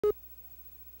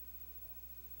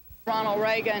Ronald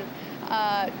Reagan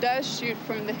does shoot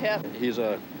from the hip. He's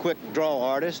a quick draw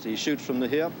artist. He shoots from the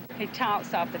hip. He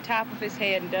talks off the top of his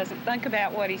head and doesn't think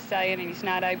about what he's saying, and he's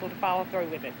not able to follow through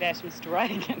with it. That's Mr.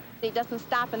 Reagan. He doesn't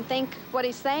stop and think what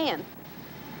he's saying.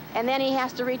 And then he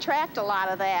has to retract a lot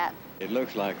of that. It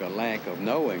looks like a lack of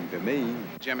knowing to me.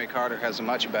 Jimmy Carter has a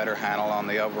much better handle on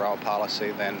the overall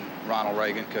policy than Ronald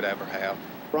Reagan could ever have.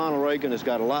 Ronald Reagan has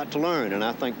got a lot to learn, and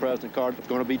I think President Carter is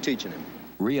going to be teaching him.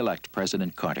 Re-elect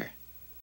President Carter.